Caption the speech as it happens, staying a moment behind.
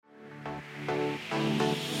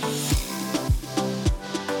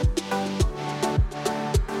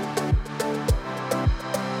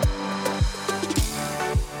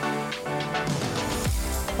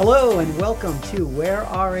Hello and welcome to Where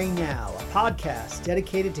RA Now, a podcast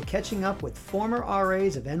dedicated to catching up with former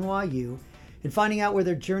RAs of NYU and finding out where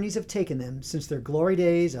their journeys have taken them since their glory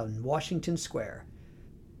days on Washington Square.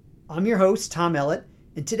 I'm your host, Tom Ellett,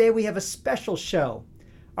 and today we have a special show.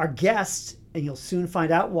 Our guests, and you'll soon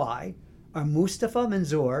find out why, are Mustafa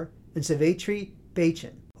Manzoor and Savitri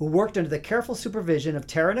Bachan, who worked under the careful supervision of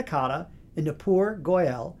Tara Nakata and Nupur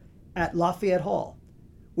Goyal at Lafayette Hall.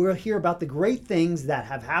 We'll hear about the great things that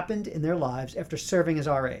have happened in their lives after serving as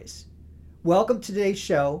RAs. Welcome to today's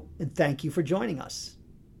show, and thank you for joining us.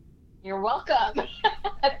 You're welcome.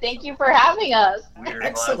 Thank you for having us. We're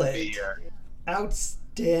Excellent. glad to be here.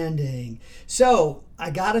 Outstanding. So,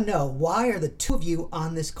 I gotta know, why are the two of you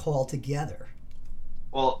on this call together?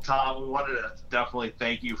 Well, Tom, we wanted to definitely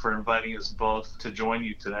thank you for inviting us both to join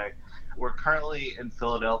you today. We're currently in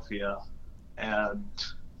Philadelphia, and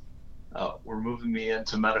we're moving me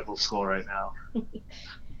into medical school right now.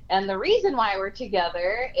 And the reason why we're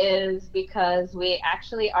together is because we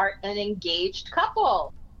actually are an engaged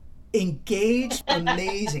couple. Engaged?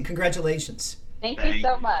 Amazing. Congratulations. Thank you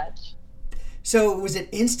so much. So, was it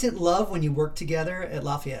instant love when you worked together at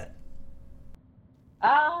Lafayette?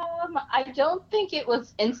 I don't think it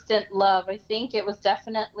was instant love. I think it was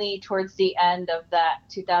definitely towards the end of that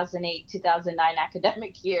 2008-2009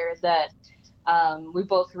 academic year that we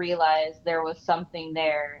both realized there was something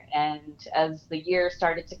there. And as the year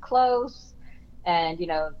started to close and,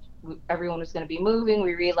 everyone was going to be moving,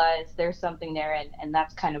 we realized there's something there. And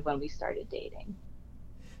that's kind of when we started dating.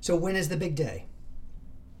 So when is the big day?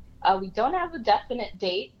 We don't have a definite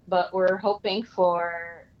date, but we're hoping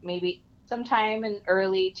for maybe sometime in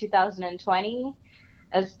early 2020.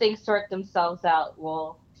 As things sort themselves out,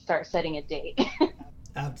 we'll start setting a date.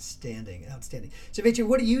 Outstanding. So, Victor,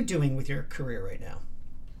 what are you doing with your career right now?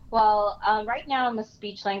 Well, right now I'm a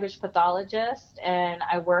speech language pathologist, and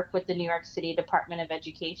I work with the New York City Department of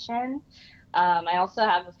Education. I also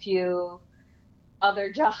have a few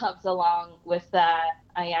other jobs along with that.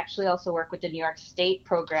 I actually also work with the New York State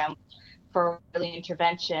program for early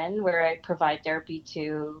intervention, where I provide therapy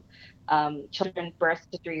to children birth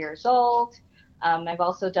to 3 years old. I've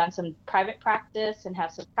also done some private practice and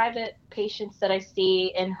have some private patients that I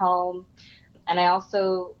see in home. And I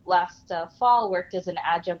also last fall worked as an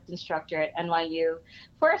adjunct instructor at NYU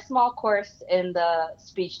for a small course in the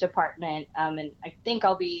speech department. And I think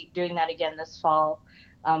I'll be doing that again this fall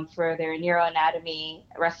for their neuroanatomy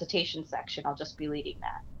recitation section. I'll just be leading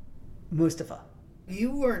that. Mustafa, you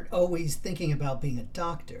weren't always thinking about being a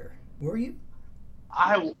doctor, were you?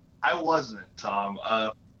 I wasn't, Tom.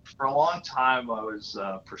 For a long time, I was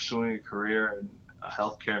pursuing a career in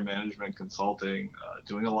healthcare management consulting,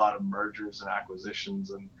 doing a lot of mergers and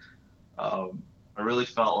acquisitions, and I really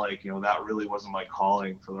felt like that really wasn't my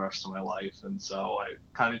calling for the rest of my life. And so I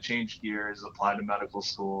kind of changed gears, applied to medical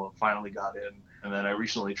school, finally got in, and then I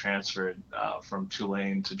recently transferred from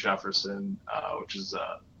Tulane to Jefferson, which is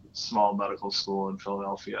a small medical school in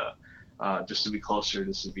Philadelphia, just to be closer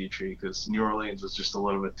to Savitri, because New Orleans was just a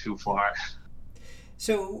little bit too far.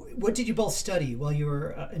 So what did you both study while you were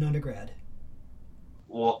an undergrad?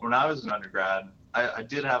 Well, when I was an undergrad, I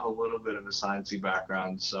did have a little bit of a sciencey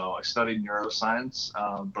background, so I studied neuroscience,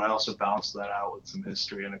 but I also balanced that out with some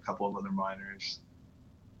history and a couple of other minors.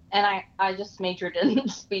 And I just majored in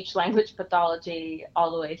speech language pathology all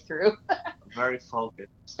the way through. Very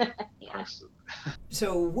focused person.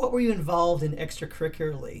 So what were you involved in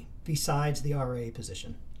extracurricularly besides the RA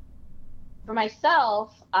position? For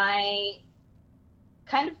myself, I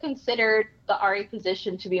kind of considered the RA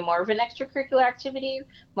position to be more of an extracurricular activity,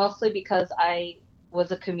 mostly because I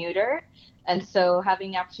was a commuter. And so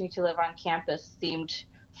having the opportunity to live on campus seemed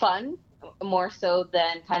fun, more so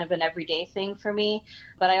than kind of an everyday thing for me.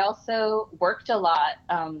 But I also worked a lot.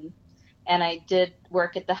 And I did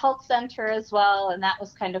work at the health center as well. And that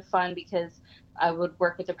was kind of fun because I would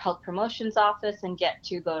work with the health promotions office and get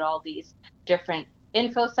to go to all these different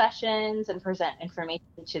info sessions and present information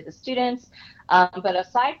to the students. But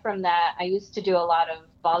aside from that, I used to do a lot of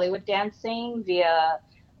Bollywood dancing via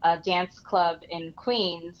a dance club in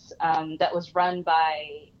Queens that was run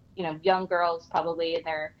by, young girls probably in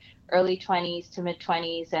their early 20s to mid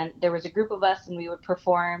 20s. And there was a group of us and we would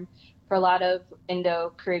perform for a lot of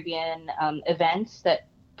Indo-Caribbean events that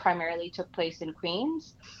primarily took place in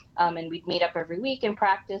Queens. And we'd meet up every week and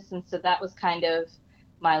practice. And so that was kind of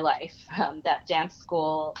my life, that dance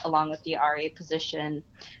school, along with the RA position,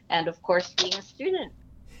 and of course being a student.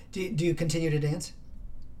 Do you continue to dance?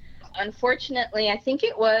 Unfortunately, I think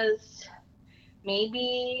it was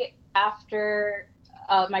maybe after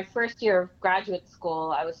my first year of graduate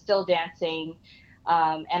school, I was still dancing,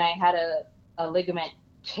 and I had a ligament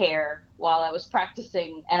tear while I was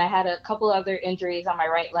practicing, and I had a couple other injuries on my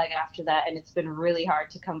right leg after that, and it's been really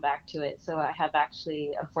hard to come back to it. So I have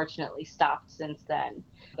actually, unfortunately, stopped since then.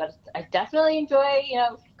 But I definitely enjoy,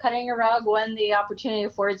 cutting a rug when the opportunity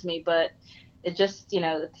affords me. But it just,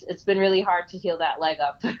 it's been really hard to heal that leg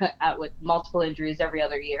up out with multiple injuries every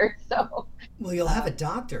other year. So. Well, you'll have a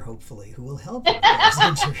doctor, hopefully, who will help you with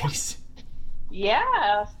those injuries.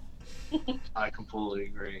 Yeah. I completely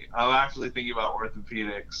agree. I'm actually thinking about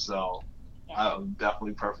orthopedics, so I'm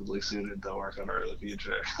definitely perfectly suited to work on her in the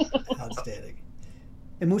future. Outstanding.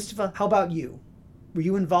 And Mustafa, how about you? Were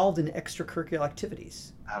you involved in extracurricular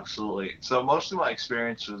activities? Absolutely. So most of my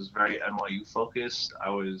experience was very NYU focused. I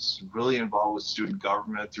was really involved with student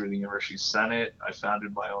government through the University Senate. I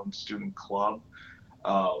founded my own student club,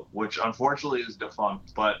 which unfortunately is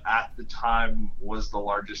defunct, but at the time was the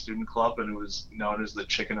largest student club, and it was known as the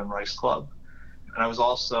Chicken and Rice Club. And I was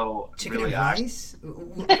also Chicken really and rice?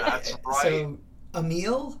 That's right. So a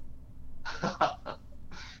meal?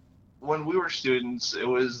 When we were students, it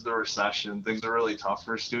was the recession. Things were really tough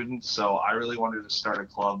for students. So I really wanted to start a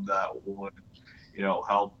club that would,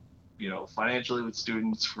 help, financially with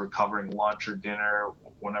students for covering lunch or dinner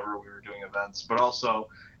whenever we were doing events, but also,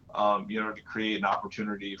 to create an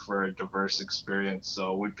opportunity for a diverse experience.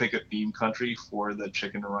 So we pick a theme country for the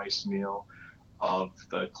chicken and rice meal of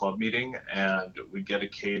the club meeting, and we get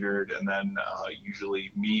it catered, and then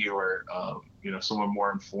usually me or someone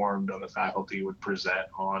more informed on the faculty would present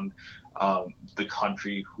on the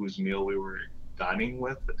country whose meal we were dining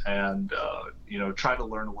with, and try to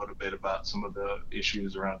learn a little bit about some of the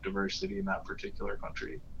issues around diversity in that particular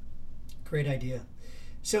country. Great idea.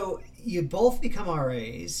 So you both become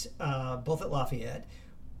RAs, both at Lafayette.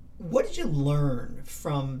 What did you learn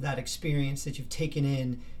from that experience that you've taken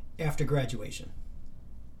in after graduation?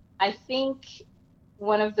 I think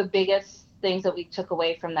one of the biggest things that we took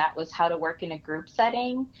away from that was how to work in a group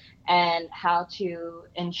setting and how to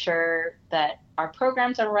ensure that our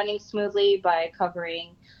programs are running smoothly by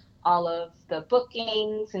covering all of the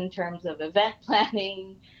bookings in terms of event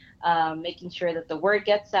planning, making sure that the word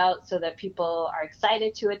gets out so that people are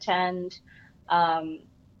excited to attend,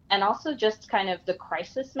 and also just kind of the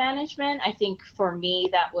crisis management. I think for me,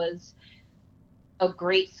 that was a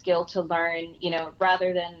great skill to learn,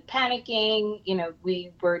 rather than panicking,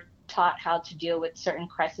 we were taught how to deal with certain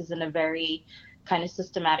crises in a very kind of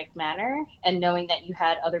systematic manner, and knowing that you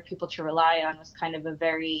had other people to rely on was kind of a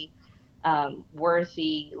very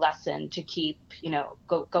worthy lesson to keep,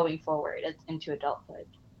 going forward into adulthood.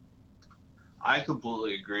 I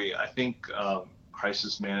completely agree. I think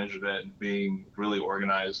crisis management and being really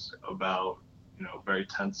organized about very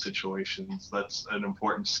tense situations, that's an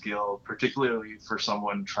important skill, particularly for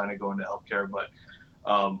someone trying to go into healthcare. But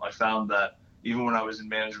I found that even when I was in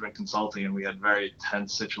management consulting and we had very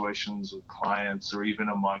tense situations with clients or even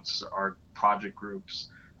amongst our project groups,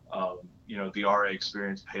 the RA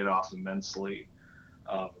experience paid off immensely.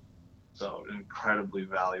 So an incredibly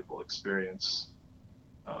valuable experience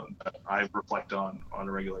that I reflect on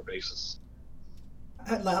a regular basis.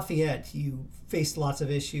 At Lafayette, you faced lots of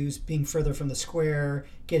issues, being further from the square,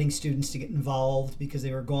 getting students to get involved because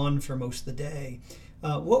they were gone for most of the day.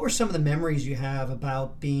 What were some of the memories you have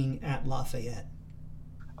about being at Lafayette?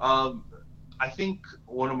 I think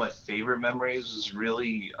one of my favorite memories is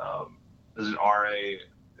really, as an RA,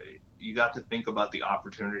 you got to think about the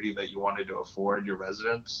opportunity that you wanted to afford your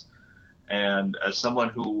residents. And as someone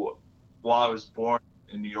who, while I was born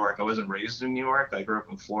in New York, I wasn't raised in New York. I grew up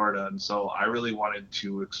in Florida, and so I really wanted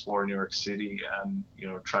to explore New York City and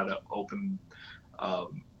try to open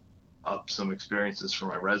up some experiences for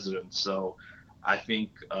my residents. So I think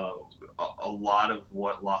a lot of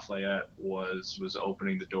what Lafayette was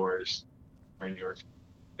opening the doors in New York,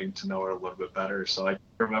 getting to know it a little bit better. So I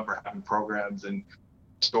remember having programs in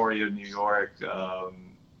Astoria, New York,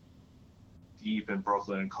 deep in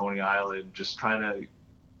Brooklyn and Coney Island, just trying to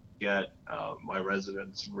get my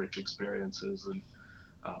residents rich experiences and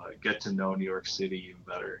get to know New York City even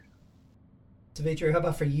better. Savitri, how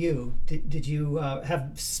about for you? Did you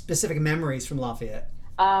have specific memories from Lafayette?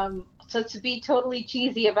 So to be totally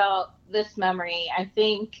cheesy about this memory, I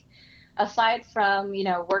think aside from,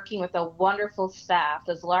 working with a wonderful staff,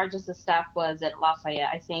 as large as the staff was at Lafayette,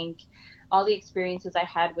 I think all the experiences I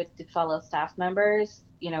had with the fellow staff members,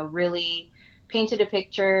 really painted a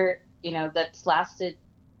picture, that's lasted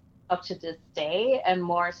up to this day. And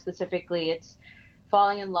more specifically, it's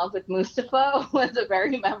falling in love with Mustafa was a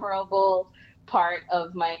very memorable part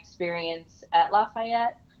of my experience at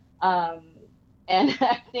Lafayette. And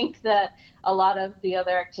I think that a lot of the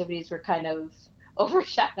other activities were kind of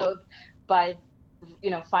overshadowed by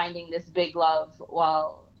finding this big love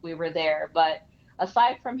while we were there. But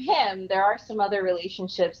aside from him, there are some other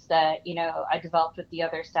relationships that, I developed with the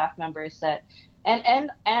other staff members that,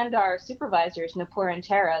 and our supervisors, Nupur and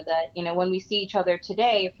Tara, that, when we see each other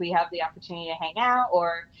today, if we have the opportunity to hang out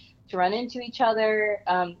or to run into each other,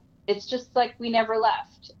 it's just like we never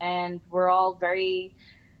left. And we're all very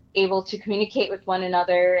able to communicate with one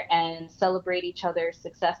another and celebrate each other's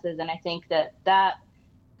successes. And I think that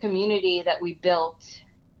community that we built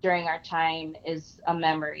during our time is a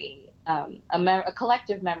memory, a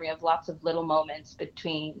collective memory of lots of little moments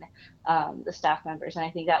between the staff members. And I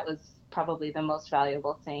think that was probably the most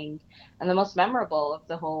valuable thing and the most memorable of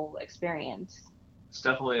the whole experience. It's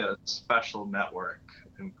definitely a special network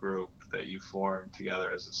and group that you form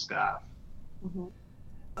together as a staff. Mm-hmm.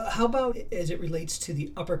 How about as it relates to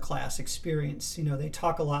the upper class experience? We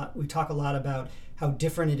talk a lot about how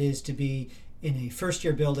different it is to be in a first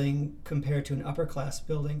year building compared to an upper class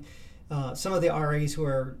building. Some of the RAs who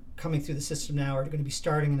are coming through the system now are going to be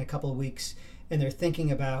starting in a couple of weeks, and they're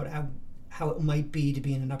thinking about how it might be to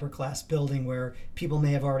be in an upper class building where people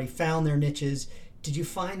may have already found their niches. Did you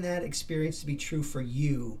find that experience to be true for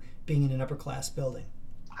you being in an upper class building?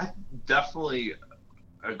 I definitely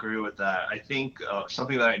agree with that. I think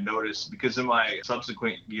something that I noticed, because in my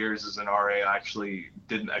subsequent years as an RA, I actually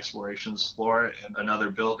did an explorations floor in another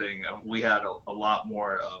building. We had a lot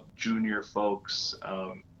more junior folks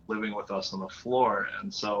living with us on the floor.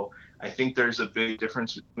 And so I think there's a big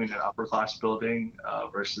difference between an upper class building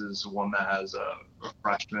versus one that has a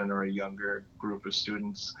freshman or a younger group of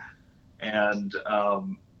students. And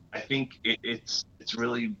I think it's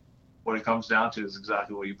really, what it comes down to is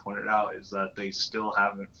exactly what you pointed out, is that they still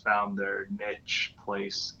haven't found their niche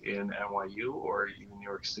place in NYU or even New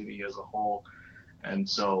York City as a whole. And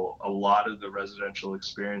so a lot of the residential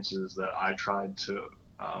experiences that I tried to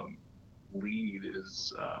lead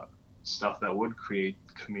is stuff that would create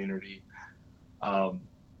community. And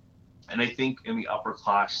I think in the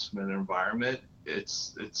upperclassmen environment,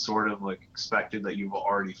 it's sort of like expected that you've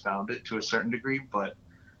already found it to a certain degree, but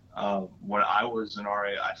when I was an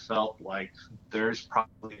RA, I felt like there's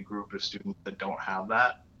probably a group of students that don't have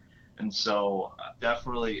that. And so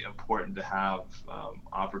definitely important to have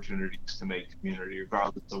opportunities to make community,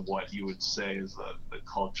 regardless of what you would say is the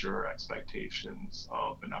culture or expectations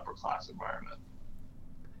of an upper class environment.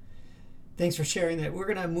 Thanks for sharing that.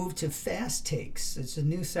 We're going to move to Fast Takes. It's a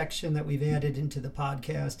new section that we've added into the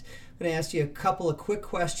podcast. I'm going to ask you a couple of quick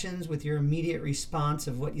questions with your immediate response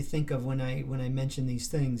of what you think of when I mention these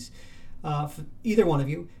things. For either one of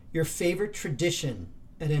you, your favorite tradition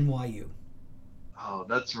at NYU? Oh,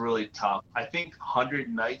 that's really tough. I think 100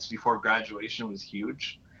 nights before graduation was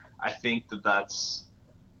huge. I think that's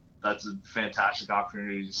a fantastic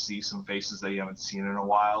opportunity to see some faces that you haven't seen in a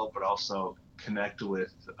while, but also connect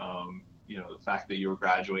with the fact that you're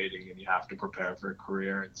graduating and you have to prepare for a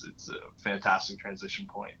career. It's a fantastic transition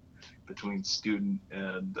point between student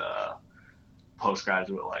and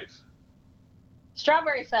postgraduate life.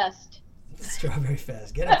 Strawberry Fest. Strawberry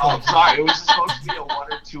Fest. Get it. Oh, sorry. It was supposed to be a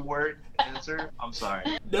 1 or 2 word answer. I'm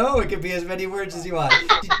sorry. No, it can be as many words as you want.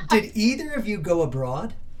 Did either of you go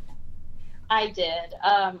abroad? I did.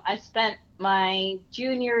 I spent my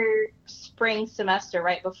junior spring semester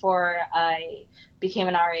right before I became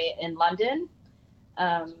an RA in London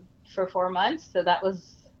for 4 months. So that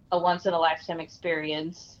was a once in a lifetime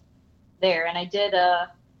experience there. And I did I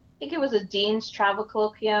think it was a Dean's Travel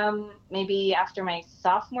Colloquium maybe after my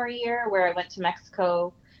sophomore year, where I went to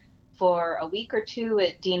Mexico for a week or 2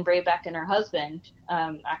 with Dean Brabeck and her husband,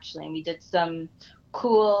 actually. And we did some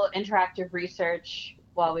cool interactive research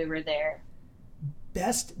while we were there.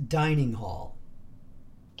 Best dining hall?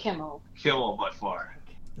 Kimmel. Kimmel by far.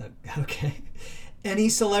 Okay. Any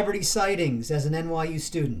celebrity sightings as an NYU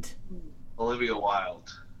student? Olivia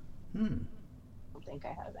Wilde. I don't think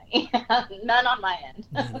I have any. None on my end.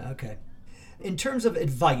 Okay. In terms of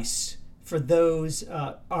advice for those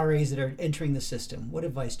RAs that are entering the system, what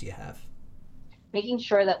advice do you have? Making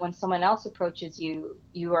sure that when someone else approaches you,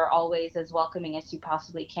 you are always as welcoming as you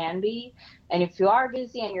possibly can be. And if you are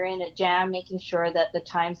busy and you're in a jam, making sure that the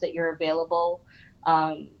times that you're available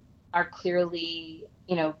are clearly,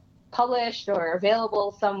 published or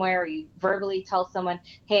available somewhere, or you verbally tell someone,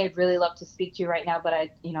 hey, I'd really love to speak to you right now, but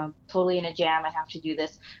totally in a jam, I have to do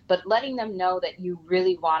this. But letting them know that you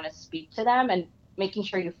really want to speak to them and making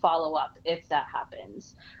sure you follow up if that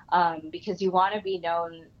happens. Because you want to be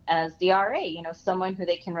known as the RA, someone who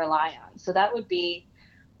they can rely on. So that would be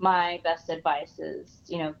my best advice is,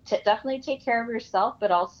 definitely take care of yourself, but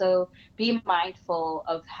also be mindful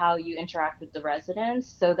of how you interact with the residents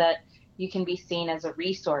so that you can be seen as a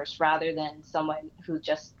resource rather than someone who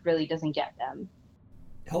just really doesn't get them.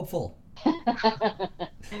 Helpful.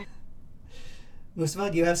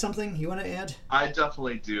 Mustafa, do you have something you want to add? I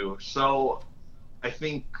definitely do. So I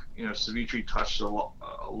think, Savitri touched a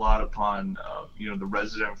lot upon, the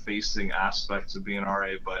resident-facing aspects of being an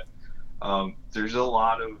RA, but there's a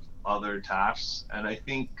lot of other tasks. And I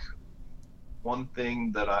think one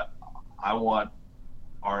thing that I want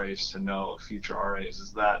RAs to know, future RAs,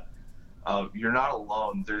 is that you're not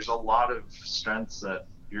alone. There's a lot of strengths that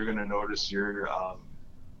you're going to notice your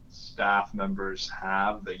staff members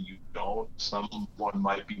have that you don't. Someone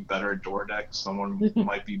might be better at DoorDeck, someone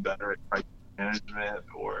might be better at crisis management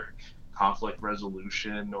or conflict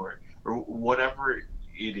resolution or whatever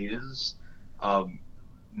it is.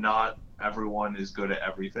 Not everyone is good at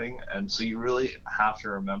everything, and so you really have to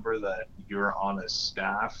remember that you're on a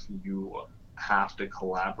staff. You have to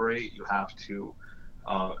collaborate. You have to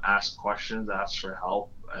ask questions, ask for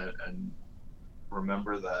help, and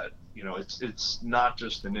remember that it's not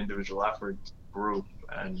just an individual effort, it's a group,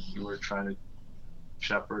 and you are trying to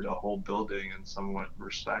shepherd a whole building in some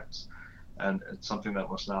respects, and it's something that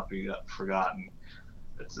must not be forgotten.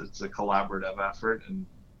 It's a collaborative effort, and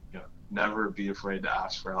never be afraid to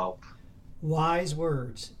ask for help. Wise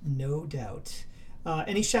words, no doubt.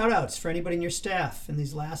 Any shout outs for anybody in your staff in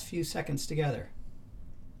these last few seconds together?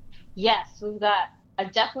 Yes, I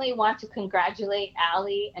definitely want to congratulate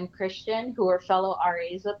Allie and Christian, who are fellow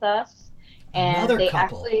RAs with us. And Another they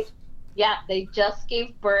couple. they just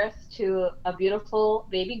gave birth to a beautiful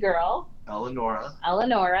baby girl,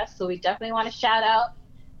 Eleonora. So we definitely want to shout out,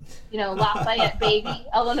 Lafayette baby,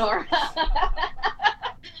 Eleonora.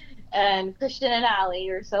 And Christian and Allie,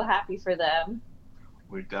 we're so happy for them.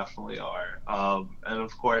 We definitely are. And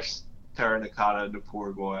of course, Tara Nakata and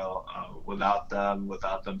Nupur Goyle, without them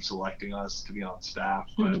selecting us to be on staff,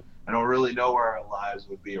 but I don't really know where our lives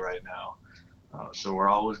would be right now. So we're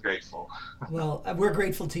always grateful. Well, we're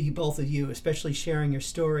grateful to you, both of you, especially sharing your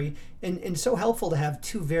story. And so helpful to have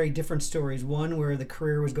two very different stories. One where the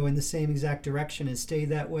career was going the same exact direction and stayed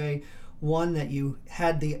that way. One that you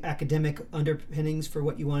had the academic underpinnings for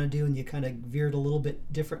what you want to do, and you kind of veered a little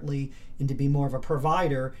bit differently into being more of a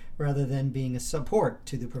provider rather than being a support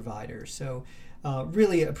to the provider. So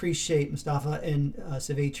really appreciate Mustafa and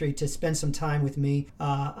Savitri to spend some time with me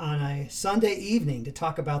on a Sunday evening to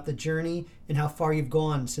talk about the journey and how far you've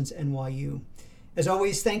gone since NYU. As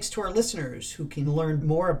always, thanks to our listeners who can learn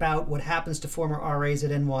more about what happens to former RAs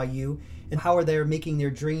at NYU and how they're making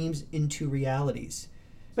their dreams into realities.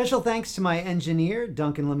 Special thanks to my engineer,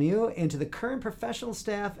 Duncan Lemieux, and to the current professional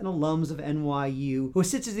staff and alums of NYU who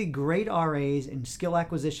assisted the great RAs in skill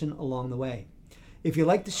acquisition along the way. If you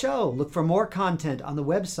like the show, look for more content on the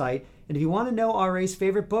website, and if you want to know RA's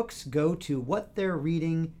favorite books, go to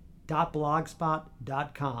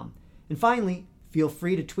whattheyrereading.blogspot.com. And finally, feel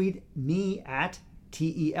free to tweet me at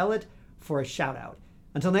TEElliott for a shout out.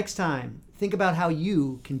 Until next time, think about how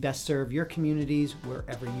you can best serve your communities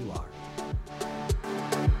wherever you are.